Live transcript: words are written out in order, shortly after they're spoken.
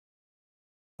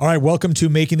All right, welcome to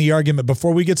Making the Argument.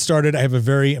 Before we get started, I have a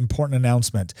very important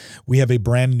announcement. We have a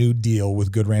brand new deal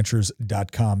with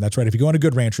GoodRanchers.com. That's right. If you go on to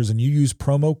Good Ranchers and you use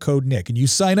promo code Nick and you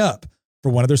sign up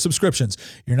for one of their subscriptions,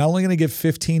 you're not only going to get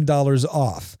 $15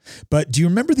 off, but do you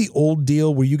remember the old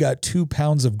deal where you got 2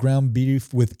 pounds of ground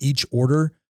beef with each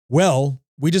order? Well,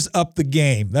 we just upped the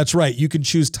game. That's right. You can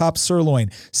choose top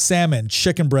sirloin, salmon,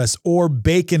 chicken breast, or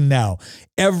bacon now.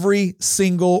 Every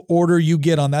single order you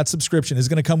get on that subscription is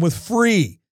going to come with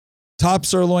free top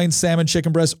sirloin, salmon,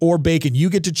 chicken breast, or bacon.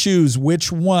 You get to choose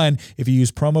which one if you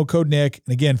use promo code Nick.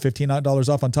 And again, $15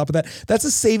 off on top of that. That's a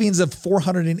savings of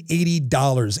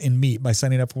 $480 in meat by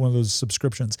signing up for one of those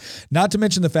subscriptions. Not to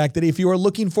mention the fact that if you are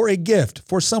looking for a gift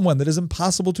for someone that is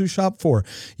impossible to shop for,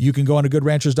 you can go on to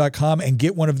GoodRanchers.com and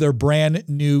get one of their brand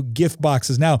new gift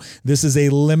boxes. Now, this is a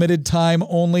limited time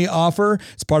only offer.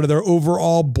 It's part of their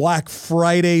overall Black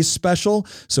Friday special.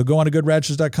 So go on to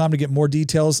GoodRanchers.com to get more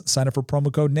details. Sign up for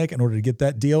promo code Nick in order to get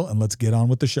that deal, and let's get on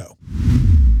with the show.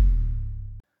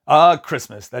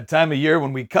 Christmas, that time of year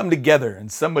when we come together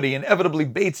and somebody inevitably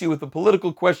baits you with a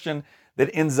political question that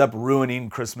ends up ruining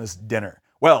Christmas dinner.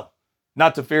 Well,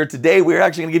 not to fear, today we're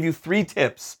actually going to give you 3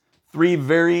 tips, 3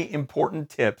 very important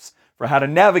tips for how to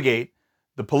navigate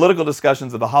the political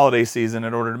discussions of the holiday season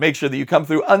in order to make sure that you come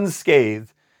through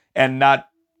unscathed and not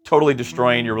totally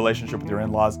destroying your relationship with your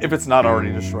in-laws if it's not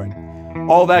already destroyed.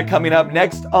 All that coming up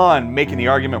next on Making the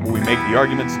Argument, where we make the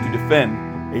arguments to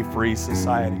defend a free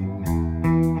society.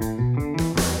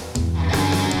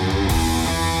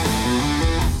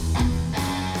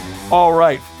 All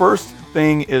right, first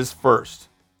thing is first.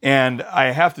 And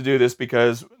I have to do this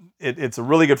because it's a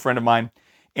really good friend of mine.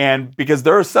 And because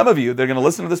there are some of you that are going to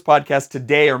listen to this podcast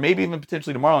today or maybe even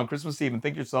potentially tomorrow on Christmas Eve and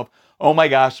think to yourself, oh my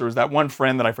gosh, there was that one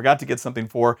friend that I forgot to get something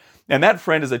for. And that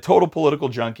friend is a total political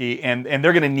junkie and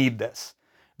they're going to need this.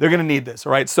 They're going to need this,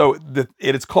 all right? So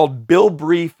it's called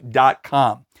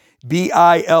BillBrief.com.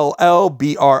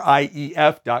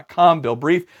 BillBrief.com, Bill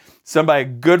Brief. Sent by a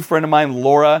good friend of mine,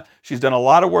 Laura. She's done a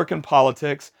lot of work in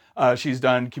politics. She's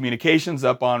done communications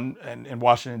up in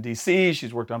Washington, D.C.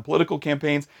 She's worked on political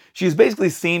campaigns. She's basically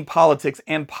seen politics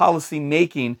and policy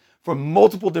making from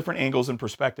multiple different angles and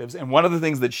perspectives. And one of the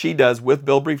things that she does with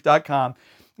BillBrief.com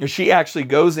is she actually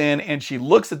goes in and she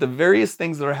looks at the various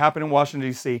things that are happening in Washington,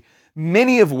 D.C.,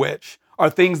 many of which are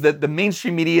things that the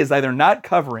mainstream media is either not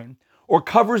covering or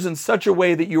covers in such a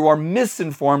way that you are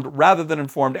misinformed rather than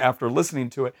informed after listening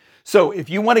to it. So if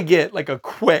you want to get like a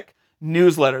quick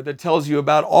newsletter that tells you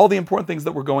about all the important things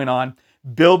that were going on,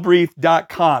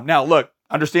 BillBrief.com. Now, look,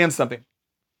 understand something.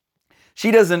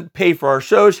 She doesn't pay for our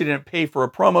show. She didn't pay for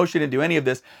a promo. She didn't do any of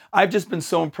this. I've just been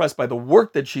so impressed by the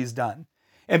work that she's done.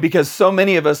 And because so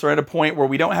many of us are at a point where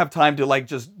we don't have time to like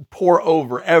just pour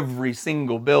over every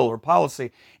single bill or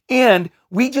policy. And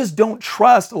we just don't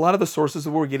trust a lot of the sources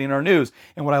that we're getting our news.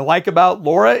 And what I like about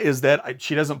Laura is that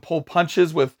she doesn't pull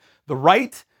punches with the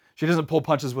right. She doesn't pull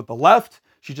punches with the left.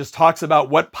 She just talks about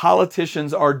what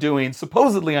politicians are doing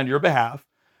supposedly on your behalf,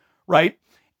 right?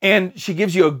 And she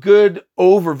gives you a good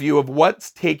overview of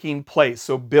what's taking place.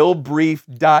 So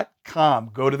BillBrief.com.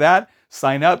 Go to that.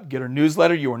 Sign up, get her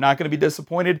newsletter. You are not going to be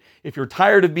disappointed. If you're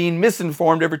tired of being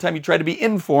misinformed every time you try to be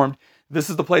informed, this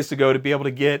is the place to go to be able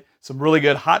to get some really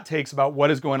good hot takes about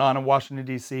what is going on in Washington,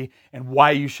 D.C. and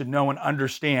why you should know and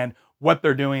understand what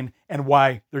they're doing and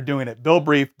why they're doing it.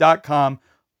 BillBrief.com.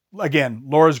 Again,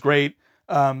 Laura's great.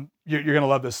 You're going to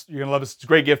love this. You're going to love this. It's a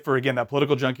great gift for, again, that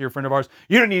political junkie or friend of ours.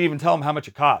 You don't need to even tell them how much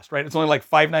it costs, right? It's only like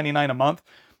 $5.99 a month.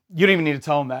 You don't even need to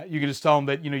tell them that. You can just tell them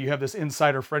that, you have this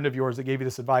insider friend of yours that gave you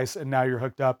this advice and now you're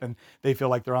hooked up and they feel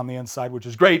like they're on the inside, which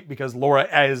is great because Laura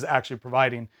is actually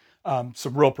providing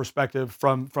some real perspective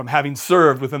from having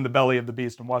served within the belly of the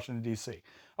beast in Washington, D.C.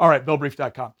 All right,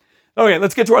 BillBrief.com. Okay,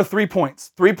 let's get to our 3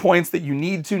 points. 3 points that you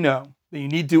need to know, that you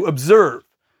need to observe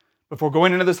before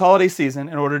going into this holiday season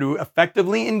in order to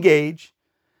effectively engage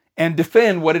and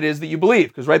defend what it is that you believe.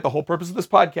 Because, right, the whole purpose of this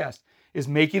podcast is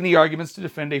making the arguments to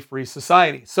defend a free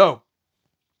society. So,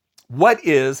 what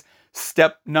is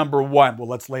step number 1? Well,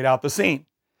 let's lay out the scene.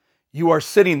 You are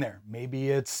sitting there. Maybe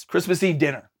it's Christmas Eve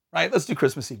dinner, right? Let's do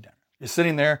Christmas Eve dinner. You're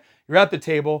sitting there. You're at the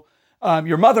table.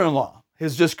 Your mother-in-law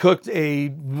has just cooked a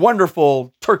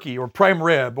wonderful turkey or prime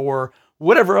rib or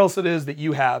whatever else it is that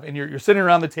you have. And you're sitting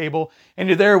around the table and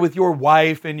you're there with your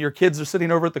wife and your kids are sitting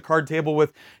over at the card table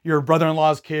with your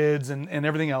brother-in-law's kids and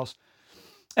everything else.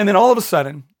 And then all of a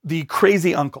sudden, the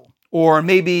crazy uncle, or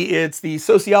maybe it's the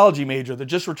sociology major that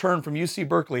just returned from UC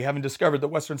Berkeley, having discovered that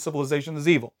Western civilization is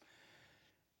evil,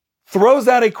 throws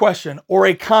out a question or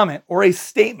a comment or a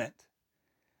statement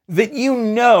that you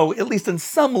know, at least on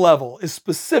some level, is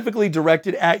specifically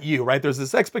directed at you, right? There's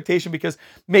this expectation because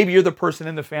maybe you're the person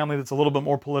in the family that's a little bit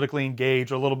more politically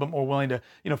engaged or a little bit more willing to,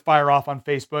 fire off on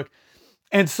Facebook.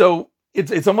 And so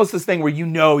it's almost this thing where you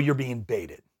know you're being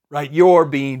baited, right? You're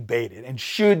being baited. And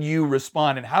should you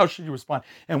respond, and how should you respond?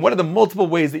 And what are the multiple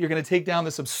ways that you're going to take down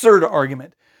this absurd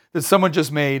argument that someone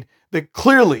just made that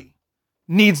clearly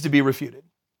needs to be refuted?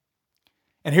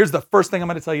 And here's the first thing I'm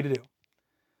going to tell you to do.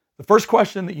 The first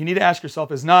question that you need to ask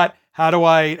yourself is not, how do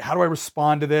I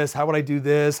respond to this? How would I do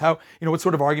this? What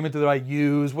sort of argument do I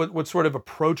use? What sort of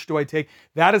approach do I take?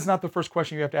 That is not the first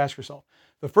question you have to ask yourself.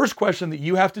 The first question that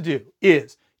you have to do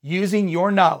is, using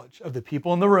your knowledge of the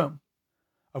people in the room,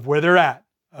 of where they're at,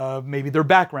 of maybe their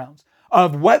backgrounds,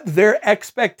 of what their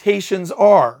expectations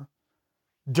are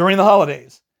during the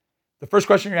holidays. The first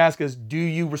question you're going to ask is, do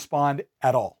you respond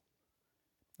at all?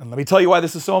 And let me tell you why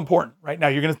this is so important. Right now,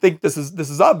 you're going to think this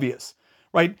is obvious,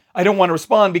 right? I don't want to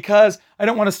respond because I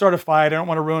don't want to start a fight. I don't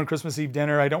want to ruin Christmas Eve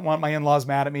dinner. I don't want my in-laws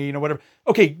mad at me, whatever.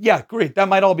 Okay, yeah, great. That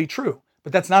might all be true,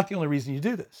 but that's not the only reason you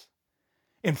do this.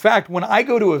 In fact, when I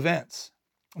go to events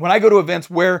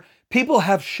where people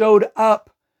have showed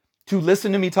up to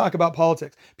listen to me talk about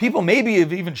politics, people maybe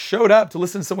have even showed up to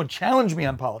listen to someone challenge me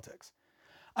on politics,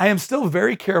 I am still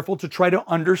very careful to try to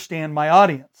understand my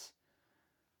audience.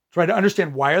 Try to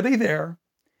understand, why are they there,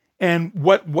 and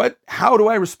how do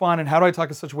I respond, and how do I talk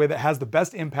in such a way that has the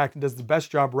best impact and does the best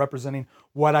job representing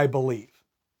what I believe,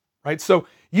 right? So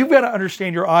you've got to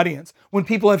understand your audience when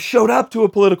people have showed up to a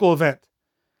political event.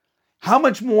 How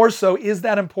much more so is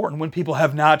that important when people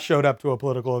have not showed up to a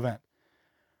political event,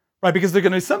 right? Because there are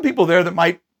going to be some people there that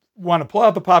might want to pull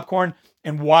out the popcorn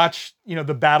and watch,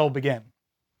 the battle begin.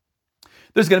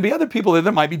 There's going to be other people there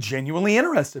that might be genuinely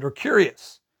interested or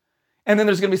curious. And then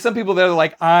there's going to be some people that are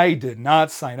like, I did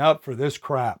not sign up for this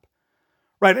crap,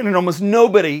 right? And almost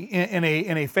nobody in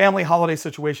a family holiday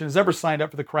situation has ever signed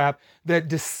up for the crap that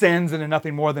descends into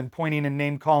nothing more than pointing and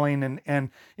name calling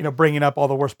and bringing up all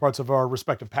the worst parts of our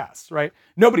respective pasts, right?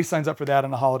 Nobody signs up for that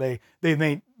on a holiday. They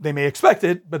may expect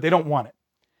it, but they don't want it.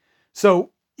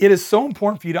 So it is so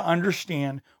important for you to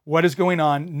understand what is going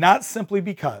on, not simply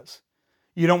because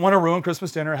you don't want to ruin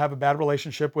Christmas dinner or have a bad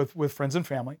relationship with friends and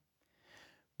family,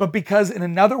 but because in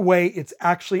another way, it's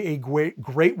actually a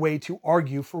great way to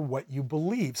argue for what you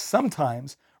believe.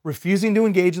 Sometimes refusing to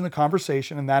engage in the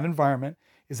conversation in that environment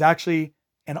is actually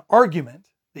an argument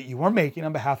that you are making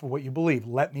on behalf of what you believe.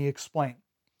 Let me explain.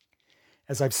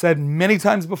 As I've said many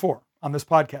times before on this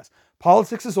podcast,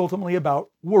 politics is ultimately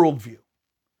about worldview.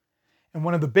 And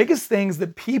one of the biggest things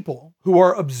that people who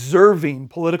are observing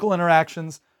political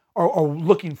interactions are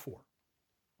looking for,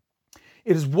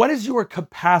 it is, what is your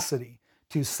capacity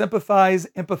to sympathize,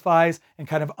 empathize, and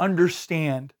kind of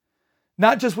understand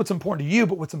not just what's important to you,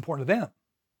 but what's important to them.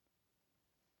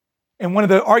 And one of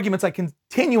the arguments I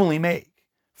continually make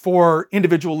for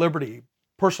individual liberty,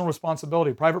 personal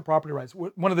responsibility, private property rights,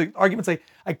 one of the arguments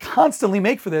I constantly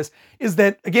make for this is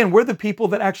that, again, we're the people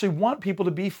that actually want people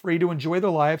to be free to enjoy their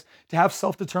lives, to have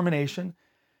self-determination.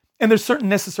 And there's certain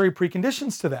necessary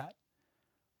preconditions to that,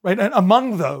 right? And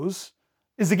among those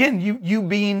is, again, you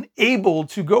being able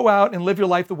to go out and live your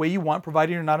life the way you want,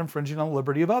 provided you're not infringing on the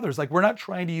liberty of others. Like, we're not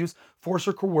trying to use force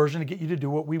or coercion to get you to do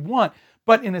what we want.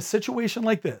 But in a situation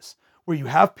like this, where you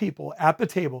have people at the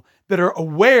table that are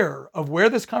aware of where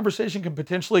this conversation can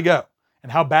potentially go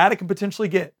and how bad it can potentially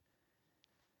get,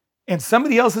 and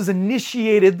somebody else has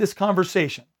initiated this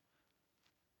conversation,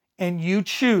 and you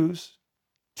choose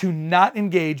to not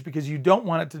engage because you don't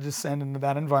want it to descend into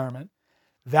that environment,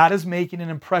 that is making an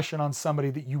impression on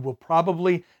somebody that you will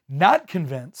probably not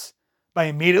convince by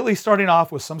immediately starting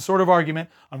off with some sort of argument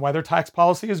on whether tax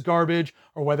policy is garbage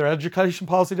or whether education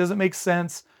policy doesn't make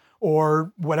sense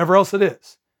or whatever else it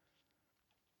is,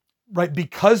 right?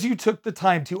 Because you took the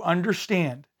time to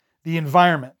understand the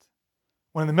environment.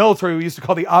 When in the military, we used to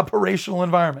call the operational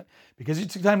environment. Because you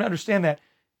took time to understand that,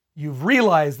 you've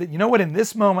realized that, in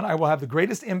this moment, I will have the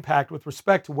greatest impact with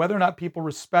respect to whether or not people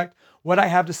respect what I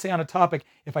have to say on a topic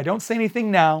if I don't say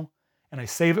anything now and I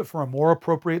save it for a more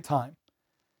appropriate time.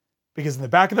 Because in the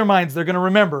back of their minds, they're going to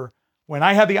remember when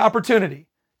I had the opportunity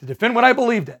to defend what I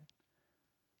believed in,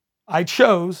 I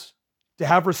chose to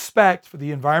have respect for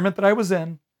the environment that I was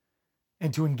in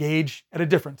and to engage at a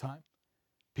different time.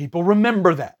 People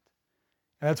remember that.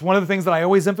 And that's one of the things that I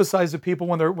always emphasize to people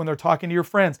when they're talking to your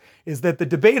friends, is that the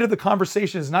debate of the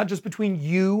conversation is not just between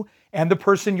you and the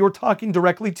person you're talking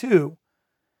directly to,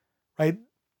 right?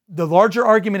 The larger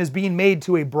argument is being made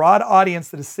to a broad audience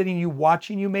that is sitting you,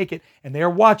 watching you make it. And they are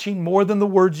watching more than the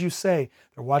words you say.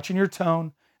 They're watching your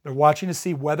tone. They're watching to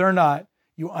see whether or not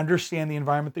you understand the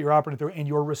environment that you're operating through, and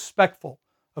you're respectful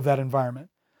of that environment.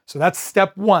 So that's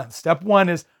step one. Step one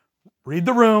is read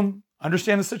the room,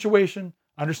 understand the situation,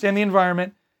 understand the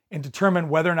environment, and determine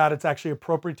whether or not it's actually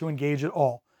appropriate to engage at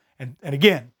all. And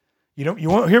again, you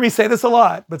won't hear me say this a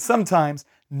lot, but sometimes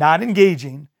not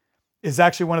engaging is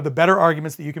actually one of the better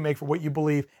arguments that you can make for what you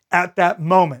believe at that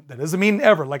moment. That doesn't mean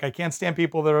ever. Like, I can't stand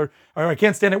people that are, or I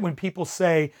can't stand it when people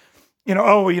say, I'm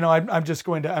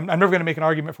never going to make an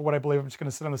argument for what I believe. I'm just going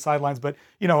to sit on the sidelines, but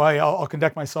I'll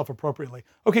conduct myself appropriately.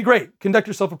 Okay, great. Conduct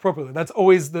yourself appropriately. That's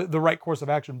always the right course of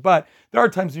action. But there are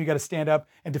times when you got to stand up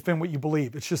and defend what you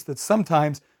believe. It's just that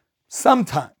sometimes,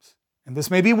 and this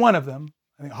may be one of them,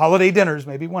 I think holiday dinners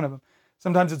may be one of them.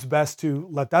 Sometimes it's best to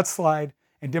let that slide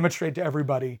and demonstrate to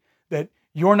everybody that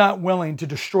you're not willing to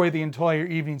destroy the entire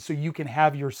evening so you can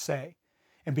have your say.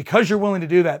 And because you're willing to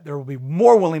do that, there will be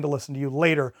more willing to listen to you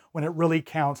later when it really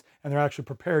counts and they're actually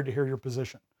prepared to hear your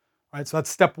position. All right, so that's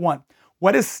step one.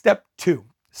 What is step two?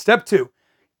 Step two,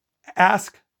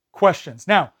 ask questions.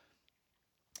 Now,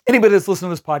 anybody that's listening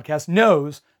to this podcast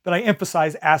knows that I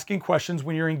emphasize asking questions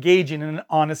when you're engaging in an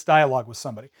honest dialogue with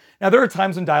somebody. Now, there are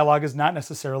times when dialogue is not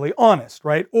necessarily honest,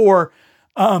 right? Or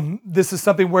this is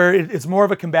something where it's more of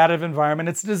a combative environment.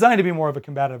 It's designed to be more of a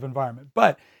combative environment.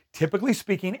 But typically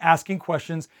speaking, asking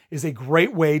questions is a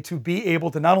great way to be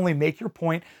able to not only make your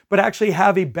point, but actually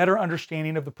have a better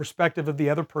understanding of the perspective of the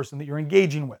other person that you're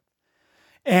engaging with.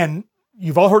 And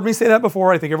you've all heard me say that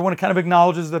before. I think everyone kind of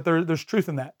acknowledges that there's truth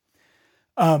in that.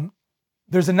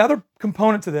 There's another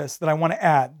component to this that I want to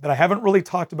add that I haven't really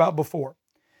talked about before.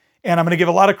 And I'm going to give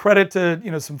a lot of credit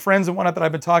to some friends and whatnot that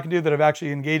I've been talking to that have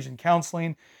actually engaged in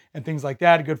counseling and things like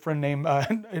that. A good friend named,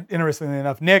 interestingly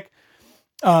enough, Nick,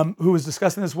 who was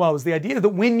discussing this as well, is the idea that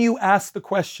when you ask the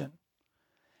question,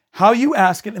 how you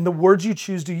ask it and the words you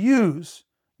choose to use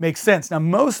makes sense. Now,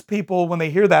 most people, when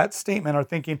they hear that statement, are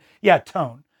thinking, yeah,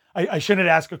 tone. I shouldn't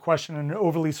ask a question in an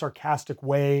overly sarcastic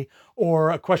way,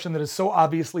 or a question that is so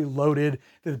obviously loaded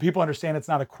that the people understand it's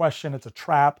not a question, it's a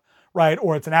trap, right?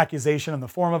 Or it's an accusation in the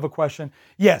form of a question.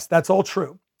 Yes, that's all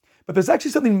true. But there's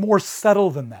actually something more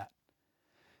subtle than that.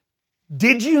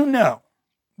 Did you know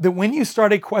that when you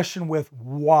start a question with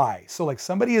why, so like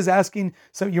somebody is asking,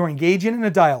 so you're engaging in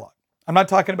a dialogue. I'm not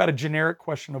talking about a generic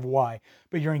question of why,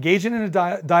 but you're engaging in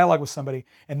a dialogue with somebody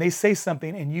and they say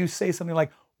something and you say something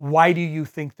like, why do you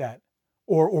think that?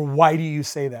 Or why do you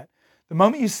say that? The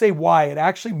moment you say why, it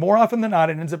actually, more often than not,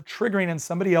 it ends up triggering in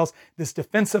somebody else this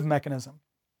defensive mechanism.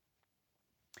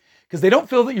 Because they don't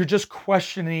feel that you're just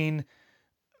questioning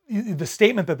the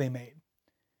statement that they made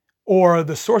or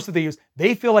the source that they use.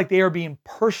 They feel like they are being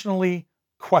personally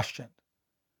questioned,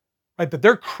 right? That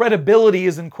their credibility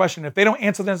is in question. If they don't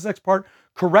answer this next part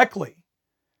correctly,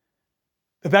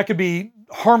 that could be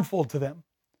harmful to them.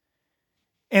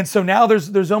 And so now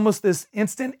there's almost this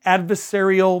instant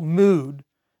adversarial mood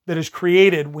that is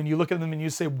created when you look at them and you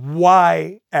say,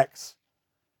 why X?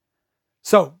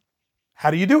 So how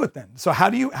do you do it then? So how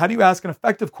do you ask an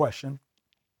effective question?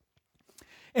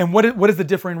 And what is the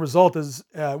differing result is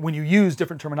when you use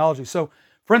different terminology. So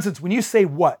for instance, when you say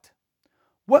what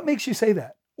makes you say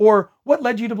that? Or what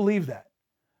led you to believe that?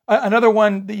 Another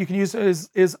one that you can use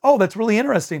is oh, that's really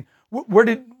interesting. Where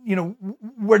did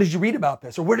you read about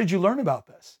this? Or where did you learn about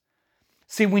this?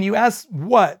 See, when you ask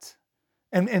what,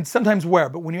 and sometimes where,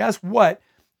 but when you ask what,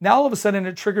 now all of a sudden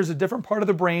it triggers a different part of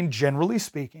the brain, generally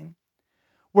speaking,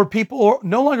 where people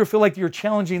no longer feel like you're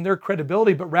challenging their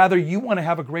credibility, but rather you want to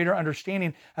have a greater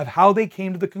understanding of how they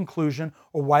came to the conclusion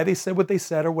or why they said what they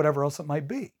said or whatever else it might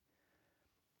be.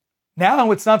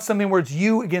 Now it's not something where it's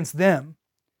you against them,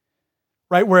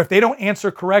 right? Where if they don't answer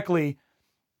correctly,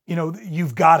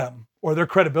 you've got them or their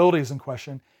credibility is in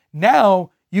question.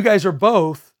 Now you guys are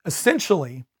both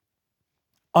essentially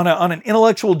on an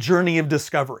intellectual journey of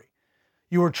discovery.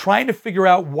 You are trying to figure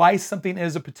out why something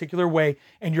is a particular way,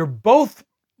 and you're both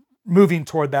moving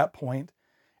toward that point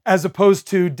as opposed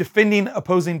to defending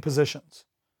opposing positions,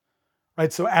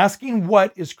 right? So asking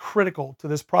what is critical to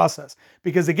this process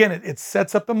because again, it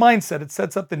sets up the mindset, it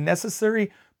sets up the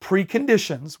necessary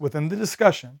preconditions within the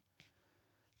discussion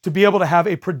to be able to have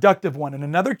a productive one. And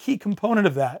another key component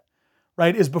of that,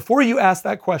 right, is before you ask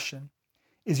that question,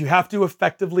 is you have to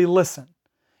effectively listen.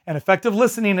 And effective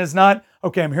listening is not,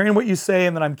 okay, I'm hearing what you say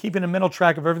and then I'm keeping a mental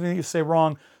track of everything that you say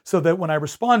wrong so that when I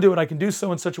respond to it, I can do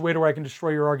so in such a way to where I can destroy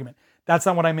your argument. That's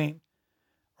not what I mean,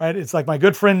 right? It's like my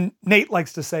good friend Nate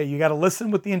likes to say, you got to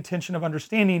listen with the intention of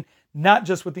understanding, not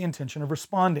just with the intention of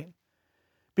responding.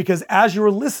 Because as you're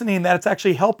listening, that's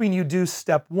actually helping you do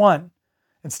step one.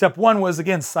 And step one was,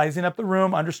 again, sizing up the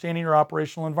room, understanding your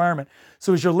operational environment.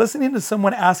 So as you're listening to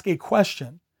someone ask a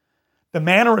question, the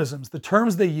mannerisms, the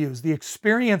terms they use, the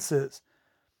experiences,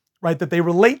 right, that they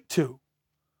relate to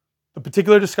the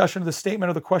particular discussion of the statement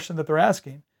or the question that they're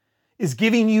asking, is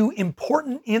giving you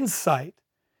important insight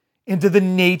into the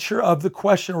nature of the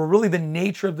question, or really the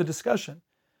nature of the discussion.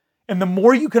 And the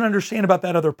more you can understand about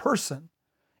that other person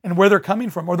and where they're coming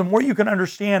from, or the more you can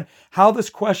understand how this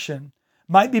question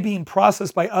might be being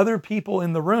processed by other people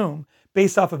in the room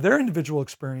based off of their individual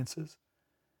experiences,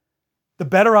 the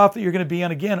better off that you're going to be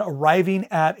on, again, arriving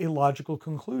at a logical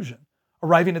conclusion,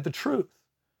 arriving at the truth.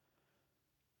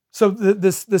 So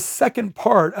this second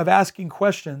part of asking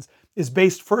questions is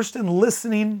based first in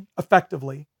listening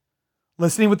effectively,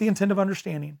 listening with the intent of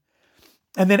understanding,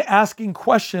 and then asking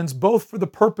questions both for the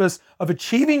purpose of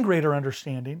achieving greater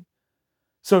understanding.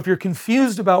 So if you're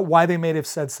confused about why they may have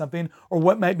said something or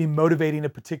what might be motivating a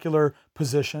particular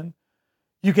position,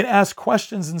 you can ask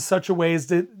questions in such a way as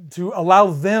to allow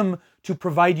them to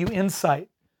provide you insight.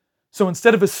 So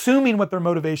instead of assuming what their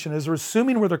motivation is or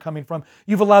assuming where they're coming from,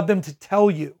 you've allowed them to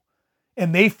tell you.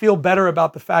 And they feel better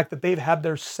about the fact that they've had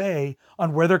their say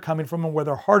on where they're coming from and where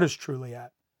their heart is truly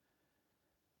at.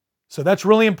 So that's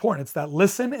really important. It's that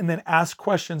listen and then ask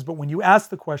questions. But when you ask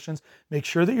the questions, make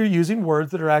sure that you're using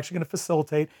words that are actually going to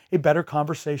facilitate a better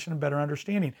conversation and better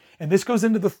understanding. And this goes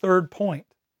into the third point.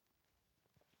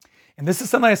 And this is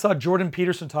something I saw Jordan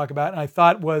Peterson talk about, and I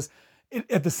thought was,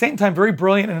 at the same time, very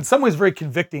brilliant and in some ways very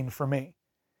convicting for me.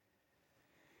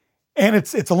 And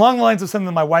it's along the lines of something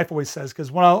that my wife always says,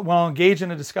 because when I'll engage in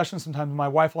a discussion sometimes, my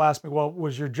wife will ask me, well,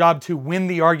 was your job to win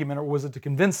the argument or was it to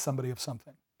convince somebody of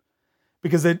something?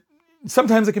 Because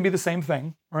sometimes it can be the same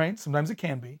thing, right? Sometimes it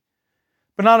can be,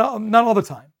 but not all the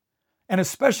time. And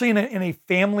especially in a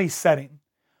family setting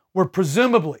where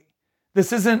presumably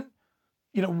this isn't,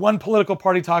 one political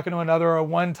party talking to another, or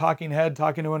one talking head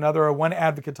talking to another, or one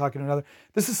advocate talking to another.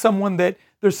 This is someone that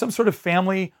there's some sort of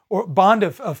family or bond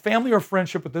of family or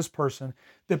friendship with this person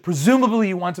that presumably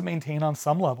you want to maintain on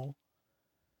some level.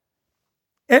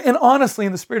 And honestly,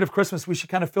 in the spirit of Christmas, we should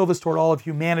kind of feel this toward all of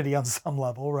humanity on some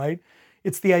level, right?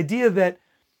 It's the idea that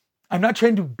I'm not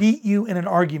trying to beat you in an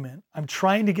argument. I'm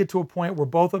trying to get to a point where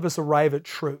both of us arrive at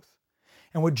truth.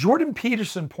 And what Jordan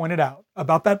Peterson pointed out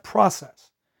about that process,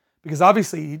 because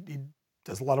obviously he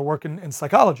does a lot of work in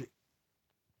psychology.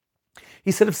 He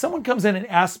said, if someone comes in and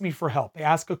asks me for help, they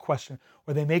ask a question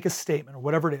or they make a statement or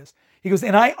whatever it is, he goes,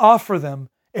 and I offer them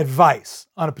advice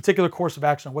on a particular course of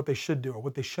action on what they should do or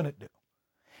what they shouldn't do.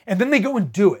 And then they go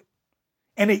and do it.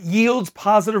 And it yields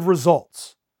positive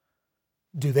results.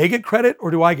 Do they get credit or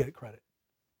do I get credit?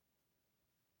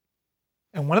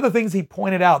 And one of the things he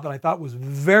pointed out that I thought was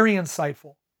very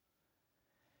insightful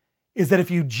is that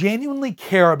if you genuinely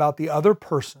care about the other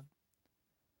person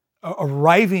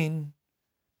arriving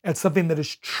at something that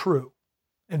is true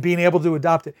and being able to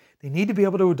adopt it, they need to be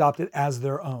able to adopt it as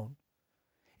their own.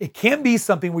 It can't be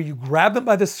something where you grab them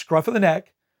by the scruff of the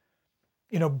neck,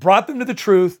 brought them to the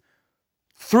truth,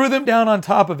 threw them down on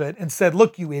top of it and said,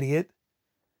 look, you idiot.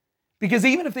 Because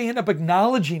even if they end up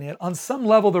acknowledging it, on some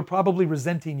level, they're probably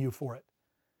resenting you for it.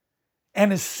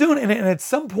 And at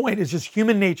some point, it's just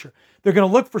human nature. They're going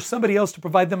to look for somebody else to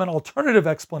provide them an alternative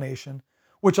explanation,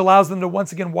 which allows them to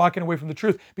once again walking away from the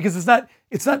truth, because it's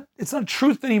not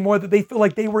truth anymore that they feel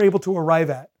like they were able to arrive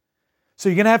at. So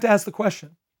you're going to have to ask the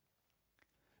question: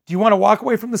 do you want to walk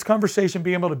away from this conversation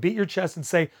being able to beat your chest and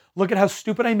say, "Look at how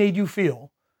stupid I made you feel,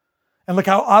 and look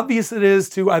how obvious it is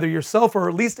to either yourself or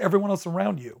at least everyone else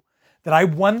around you that I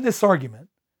won this argument,"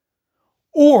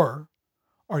 or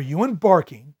are you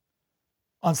embarking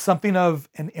on something of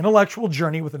an intellectual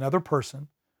journey with another person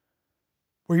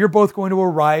where you're both going to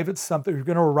arrive at something, you're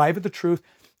going to arrive at the truth,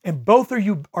 and both of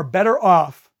you are better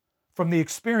off from the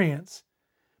experience,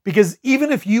 because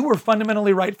even if you were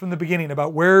fundamentally right from the beginning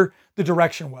about where the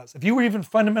direction was, if you were even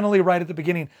fundamentally right at the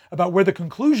beginning about where the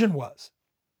conclusion was,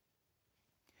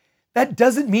 that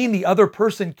doesn't mean the other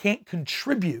person can't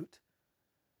contribute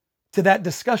to that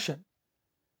discussion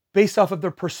based off of their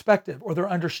perspective or their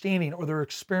understanding or their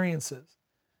experiences.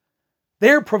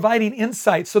 They're providing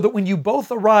insight so that when you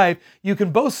both arrive, you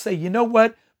can both say, you know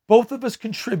what? Both of us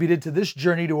contributed to this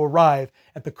journey to arrive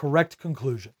at the correct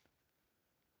conclusion.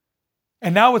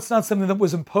 And now it's not something that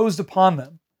was imposed upon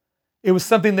them. It was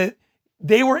something that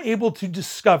they were able to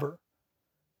discover.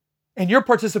 And your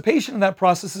participation in that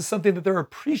process is something that they're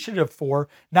appreciative for,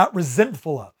 not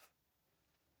resentful of.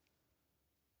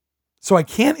 So I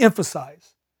can't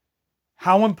emphasize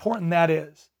how important that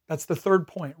is. That's the third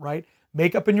point, right?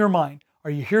 Make up in your mind. Are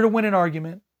you here to win an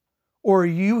argument, or are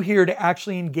you here to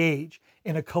actually engage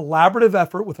in a collaborative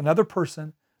effort with another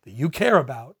person that you care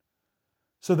about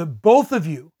so that both of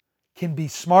you can be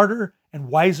smarter and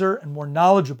wiser and more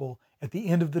knowledgeable at the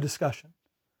end of the discussion.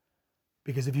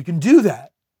 Because if you can do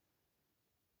that,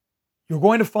 you're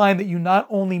going to find that you not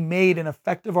only made an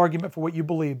effective argument for what you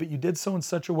believe, but you did so in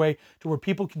such a way to where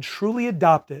people can truly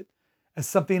adopt it as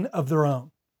something of their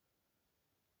own.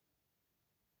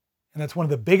 And that's one of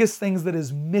the biggest things that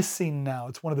is missing now.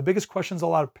 It's one of the biggest questions a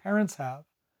lot of parents have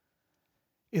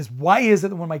is why is it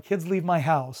that when my kids leave my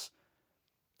house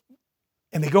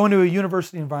and they go into a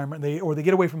university environment or they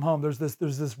get away from home, there's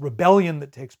this rebellion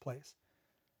that takes place.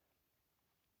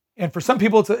 And for some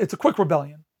people, it's a quick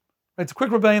rebellion. It's a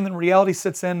quick rebellion, then reality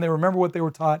sits in, they remember what they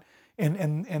were taught,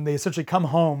 and they essentially come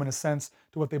home in a sense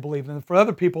to what they believe. And for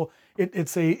other people,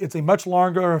 it's a much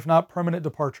longer, if not permanent,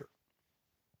 departure.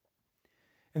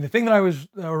 And the thing that I always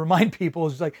remind people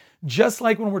is like, just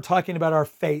like when we're talking about our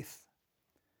faith,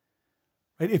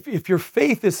 right? If your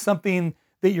faith is something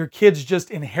that your kids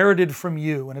just inherited from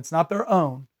you and it's not their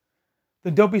own,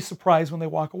 then don't be surprised when they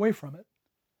walk away from it.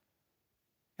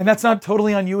 And that's not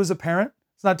totally on you as a parent.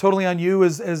 It's not totally on you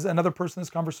as another person in this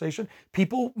conversation.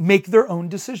 People make their own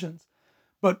decisions.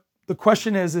 But the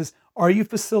question is, are you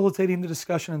facilitating the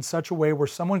discussion in such a way where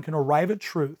someone can arrive at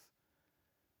truth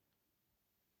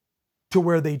to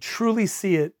where they truly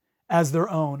see it as their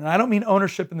own? And I don't mean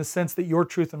ownership in the sense that your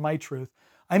truth and my truth.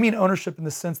 I mean ownership in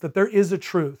the sense that there is a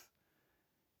truth.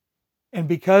 And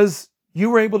because you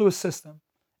were able to assist them,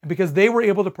 and because they were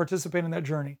able to participate in that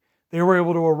journey, they were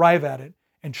able to arrive at it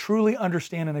and truly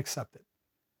understand and accept it.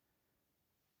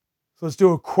 So let's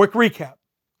do a quick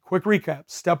recap.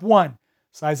 Step 1,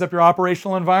 size up your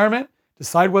operational environment.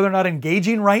 Decide whether or not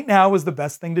engaging right now is the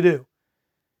best thing to do.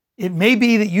 It may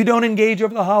be that you don't engage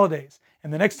over the holidays,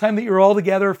 and the next time that you're all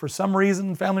together for some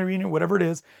reason, family reunion, whatever it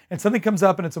is, and something comes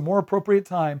up and it's a more appropriate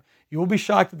time, you will be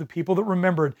shocked at the people that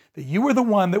remembered that you were the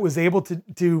one that was able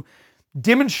to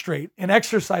demonstrate and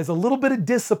exercise a little bit of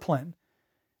discipline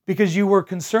because you were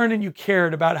concerned and you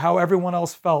cared about how everyone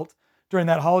else felt during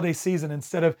that holiday season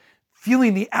instead of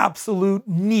feeling the absolute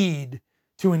need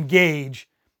to engage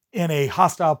in a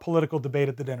hostile political debate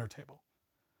at the dinner table.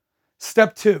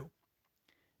 Step 2,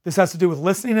 this has to do with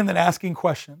listening and then asking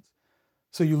questions.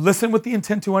 So you listen with the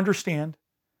intent to understand.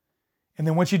 And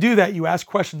then once you do that, you ask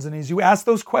questions. And as you ask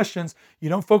those questions, you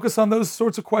don't focus on those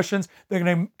sorts of questions that are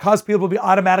going to cause people to be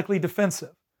automatically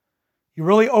defensive. You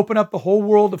really open up the whole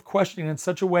world of questioning in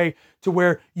such a way to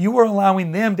where you are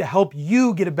allowing them to help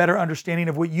you get a better understanding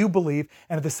of what you believe.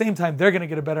 And at the same time, they're going to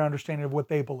get a better understanding of what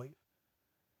they believe.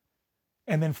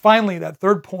 And then finally, that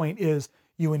third point is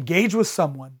you engage with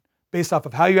someone based off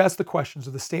of how you ask the questions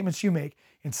or the statements you make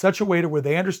in such a way to where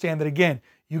they understand that, again,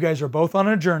 you guys are both on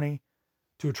a journey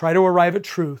to try to arrive at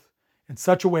truth in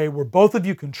such a way where both of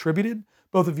you contributed,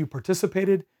 both of you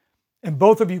participated, and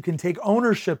both of you can take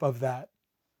ownership of that,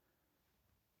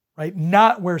 right?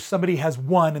 Not where somebody has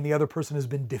won and the other person has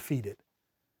been defeated.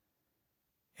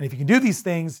 And if you can do these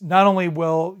things, not only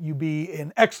will you be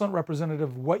an excellent representative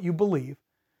of what you believe,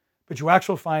 but you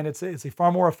actually find it's a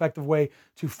far more effective way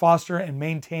to foster and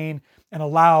maintain and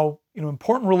allow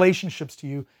important relationships to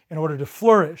you in order to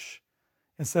flourish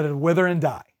instead of wither and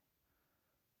die.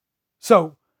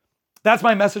 So that's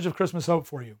my message of Christmas hope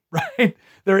for you, right?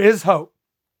 There is hope.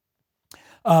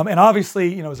 And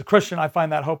obviously, as a Christian, I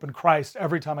find that hope in Christ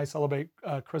every time I celebrate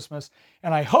Christmas.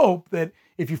 And I hope that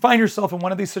if you find yourself in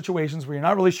one of these situations where you're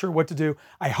not really sure what to do,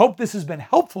 I hope this has been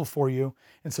helpful for you.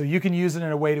 And so you can use it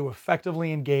in a way to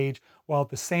effectively engage while at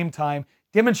the same time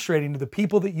demonstrating to the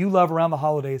people that you love around the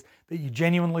holidays that you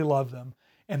genuinely love them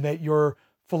and that your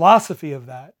philosophy of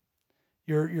that,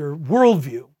 your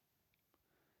worldview,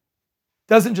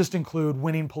 doesn't just include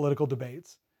winning political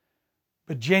debates,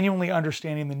 but genuinely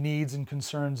understanding the needs and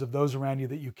concerns of those around you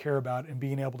that you care about and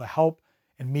being able to help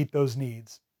and meet those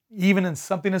needs, even in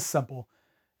something as simple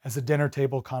as a dinner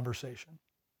table conversation.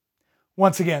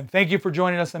 Once again, thank you for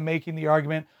joining us and making the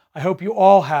argument. I hope you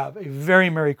all have a very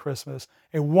Merry Christmas,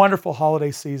 a wonderful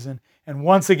holiday season. And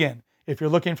once again, if you're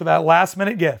looking for that last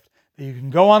minute gift that you can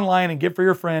go online and get for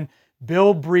your friend,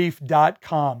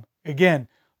 billbrief.com. Again,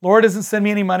 Laura doesn't send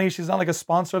me any money. She's not like a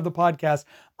sponsor of the podcast.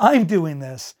 I'm doing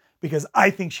this because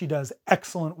I think she does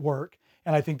excellent work.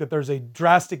 And I think that there's a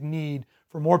drastic need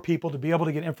for more people to be able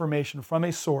to get information from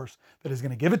a source that is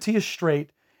going to give it to you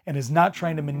straight and is not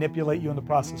trying to manipulate you in the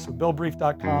process. So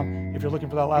billbrief.com if you're looking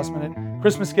for that last minute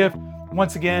Christmas gift.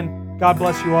 Once again, God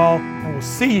bless you all, and we'll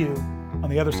see you on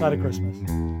the other side of Christmas.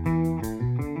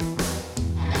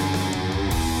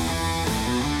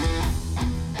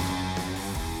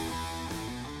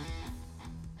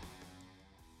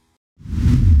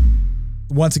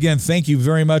 Once again, thank you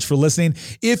very much for listening.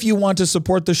 If you want to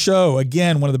support the show,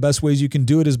 again, one of the best ways you can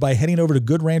do it is by heading over to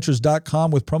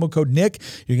goodranchers.com with promo code Nick.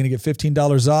 You're going to get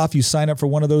 $15 off. You sign up for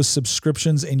one of those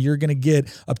subscriptions and you're going to get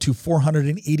up to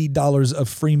 $480 of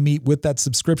free meat with that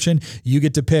subscription. You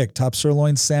get to pick top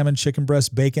sirloin, salmon, chicken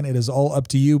breast, bacon. It is all up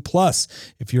to you. Plus,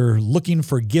 if you're looking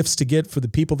for gifts to get for the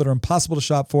people that are impossible to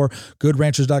shop for,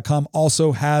 goodranchers.com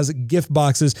also has gift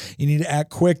boxes. You need to act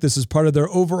quick. This is part of their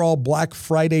overall Black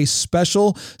Friday special.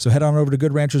 So head on over to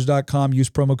goodranchers.com, use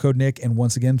promo code Nick, and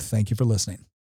once again, thank you for listening.